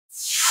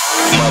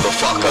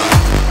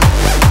motherfucker.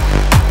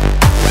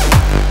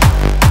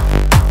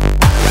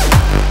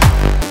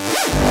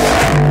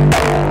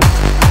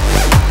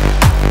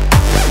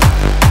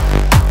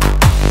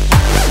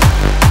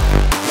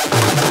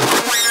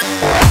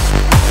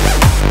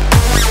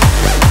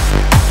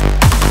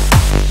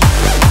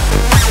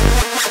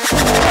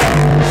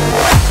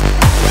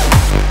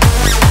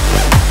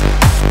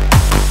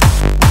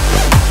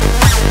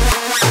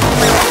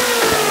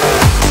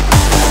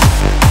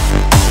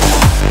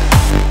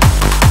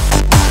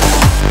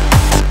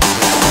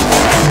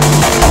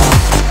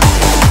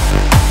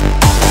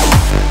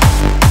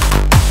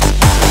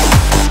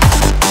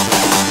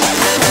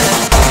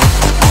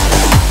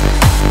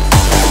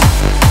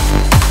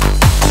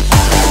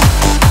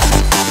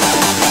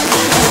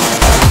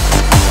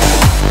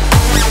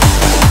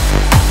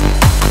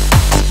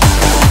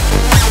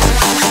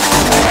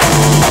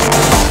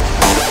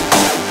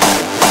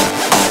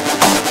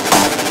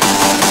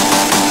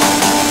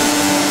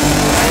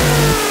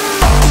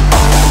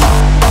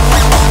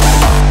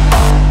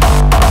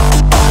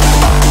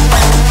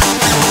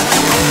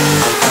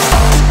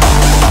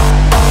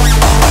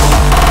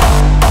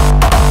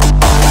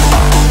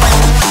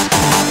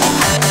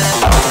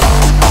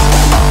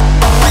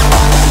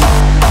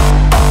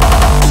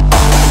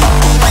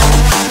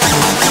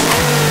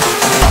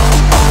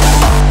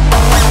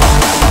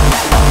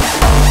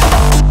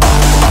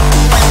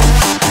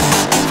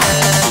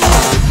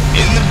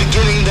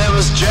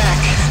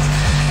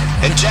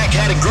 And Jack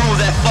had a groove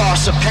that far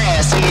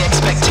surpassed any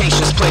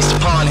expectations placed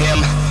upon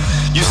him.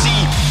 You see,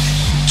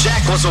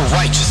 Jack was a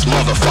righteous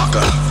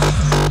motherfucker.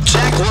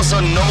 Jack was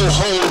a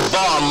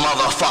no-hold-bar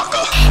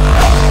motherfucker.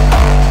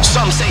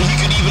 Some say he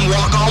could even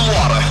walk on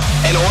water,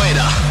 and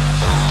oida,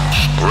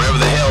 wherever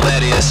the hell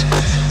that is.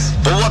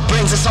 But what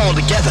brings us all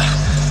together?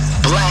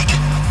 Black,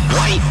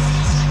 white,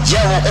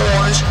 yellow,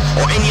 orange,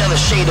 or any other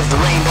shade of the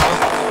rainbow?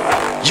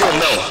 You'll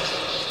know.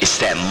 It's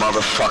that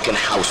motherfucking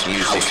house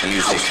music.